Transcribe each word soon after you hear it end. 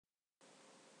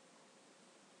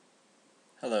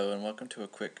Hello and welcome to a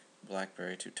quick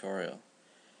Blackberry tutorial.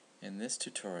 In this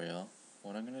tutorial,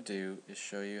 what I'm going to do is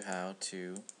show you how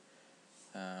to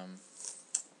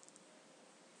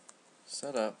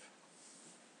set up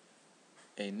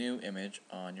a new image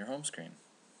on your home screen.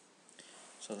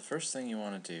 So the first thing you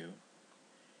want to do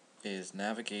is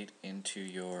navigate into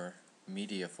your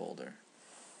media folder,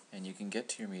 and you can get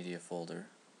to your media folder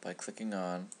by clicking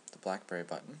on the Blackberry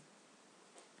button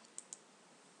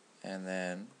and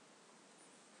then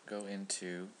go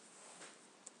into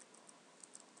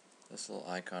this little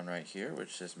icon right here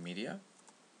which says media,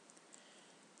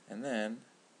 and then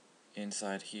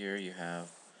inside here you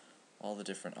have all the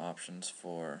different options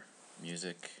for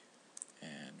music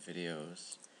and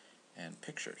videos and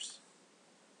pictures.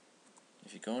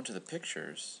 If you go into the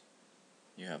pictures,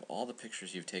 you have all the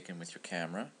pictures you've taken with your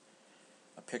camera,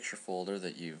 a picture folder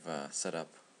that you've set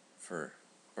up for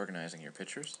organizing your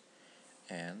pictures,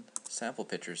 and sample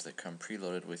pictures that come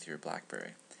preloaded with your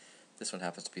Blackberry. This one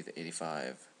happens to be the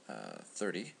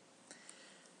 8530.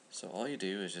 So all you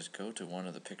do is just go to one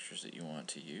of the pictures that you want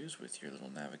to use with your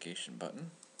little navigation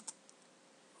button,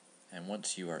 and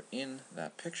once you are in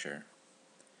that picture,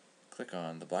 click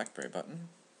on the Blackberry button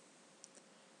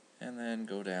and then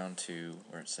go down to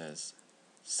where it says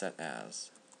Set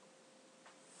As.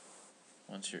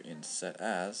 Once you're in Set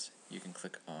As, you can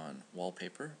click on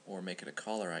Wallpaper or make it a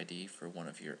caller ID for one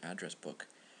of your address book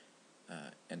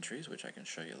entries, which I can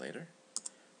show you later.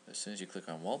 As soon as you click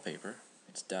on Wallpaper,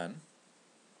 it's done.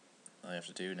 All you have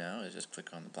to do now is just click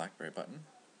on the Blackberry button,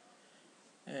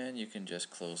 and you can just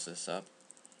close this up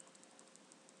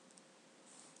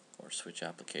or switch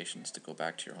applications to go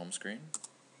back to your home screen.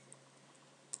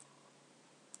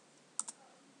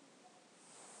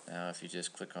 Now if you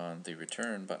just click on the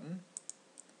Return button,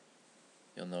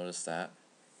 you'll notice that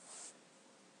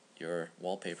your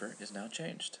wallpaper is now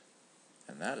changed.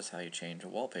 And that is how you change a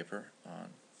wallpaper on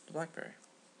the Blackberry.